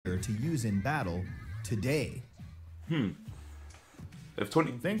to use in battle today. If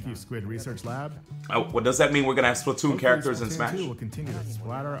 20. Thank you, Squid Research Lab. What does that mean? We're gonna have Splatoon characters in Splatoon Smash? 2 will continue to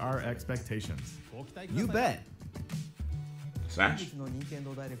splatter our expectations. You bet. Smash?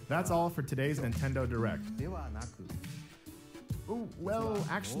 That's all for today's Nintendo Direct. Oh, well,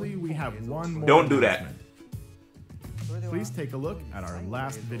 actually, we have one more. Don't do that. announcement. Please take a look at our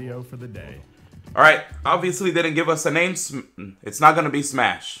last video for the day. All right. Obviously, they didn't give us a name. It's not gonna be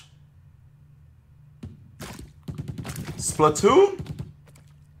Smash. Splatoon?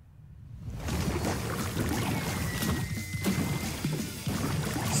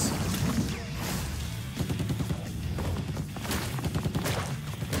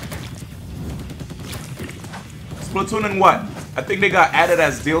 Splatoon and what? I think they got added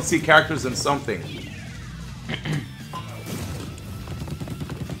as DLC characters in something.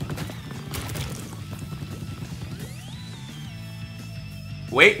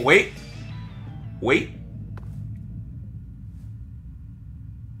 Wait.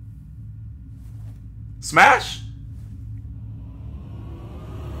 Smash?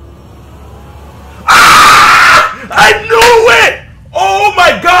 Ah! I knew it! Oh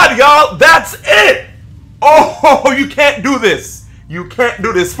my god, y'all! That's it! Oh, you can't do this. You can't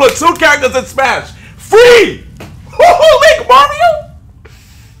do this. Splatoon characters in Smash. Free! Oh, Link Mario!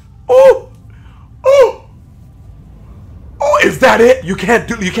 Oh, is that it? You can't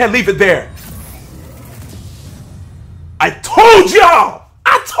leave it there. I told y'all!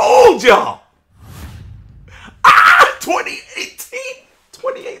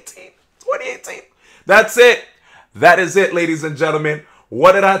 2018. That's it. That is it, ladies and gentlemen.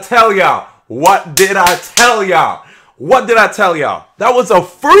 What did I tell y'all? What did I tell y'all? That was a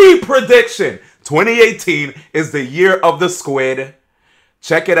free prediction. 2018 is the year of the squid.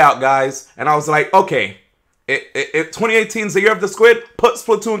 Check it out, guys. And I was like, okay, if 2018 is the year of the squid, put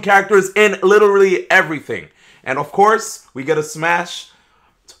Splatoon characters in literally everything. And of course, we get a Smash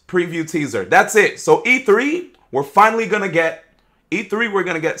preview teaser. That's it. So E3, we're gonna get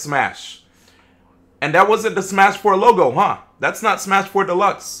Smash. And that wasn't the Smash 4 logo, huh? That's not Smash 4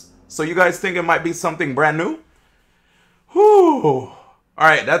 Deluxe. So you guys think it might be something brand new? Whew. All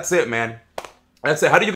right, that's it, man. That's it. How do you